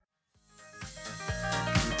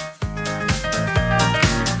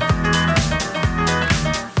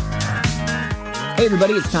Hey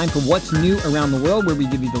everybody, it's time for What's New Around the World, where we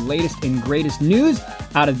give you the latest and greatest news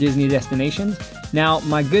out of Disney destinations. Now,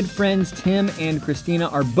 my good friends Tim and Christina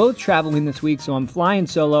are both traveling this week, so I'm flying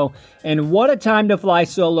solo. And what a time to fly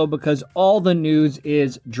solo, because all the news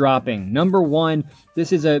is dropping. Number one,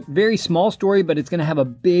 this is a very small story, but it's going to have a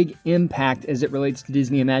big impact as it relates to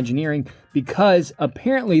Disney Imagineering, because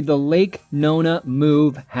apparently the Lake Nona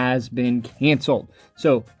move has been canceled.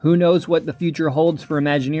 So who knows what the future holds for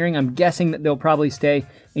Imagineering? I'm guessing that they'll probably stay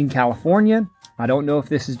in California. I don't know if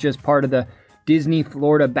this is just part of the Disney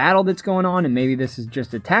Florida battle that's going on, and maybe this is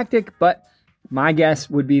just a tactic, but my guess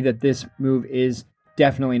would be that this move is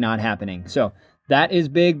definitely not happening. So that is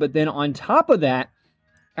big. But then on top of that,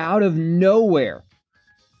 out of nowhere,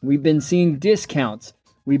 we've been seeing discounts.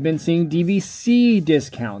 We've been seeing DVC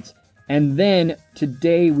discounts. And then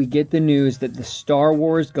today we get the news that the Star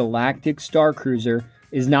Wars Galactic Star Cruiser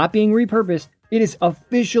is not being repurposed. It is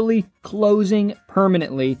officially closing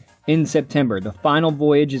permanently in September. The final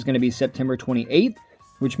voyage is going to be September 28th,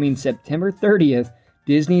 which means September 30th,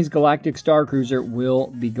 Disney's Galactic Star Cruiser will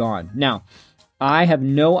be gone. Now, I have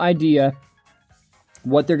no idea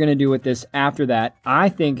what they're going to do with this after that. I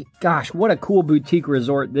think, gosh, what a cool boutique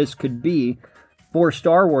resort this could be for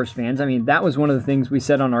Star Wars fans. I mean, that was one of the things we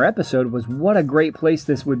said on our episode, was what a great place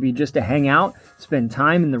this would be just to hang out, spend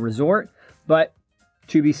time in the resort, but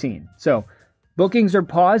to be seen. So bookings are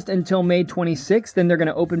paused until May 26th, then they're going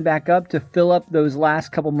to open back up to fill up those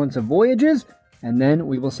last couple months of voyages, and then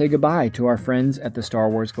we will say goodbye to our friends at the Star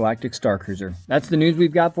Wars Galactic Star Cruiser. That's the news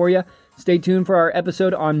we've got for you. Stay tuned for our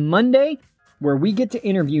episode on Monday, where we get to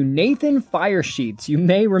interview Nathan Firesheets. You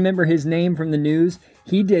may remember his name from the news.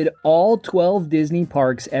 He did all 12 Disney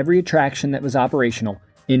parks, every attraction that was operational,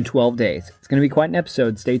 in 12 days. It's going to be quite an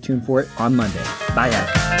episode. Stay tuned for it on Monday. Bye,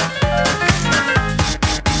 guys.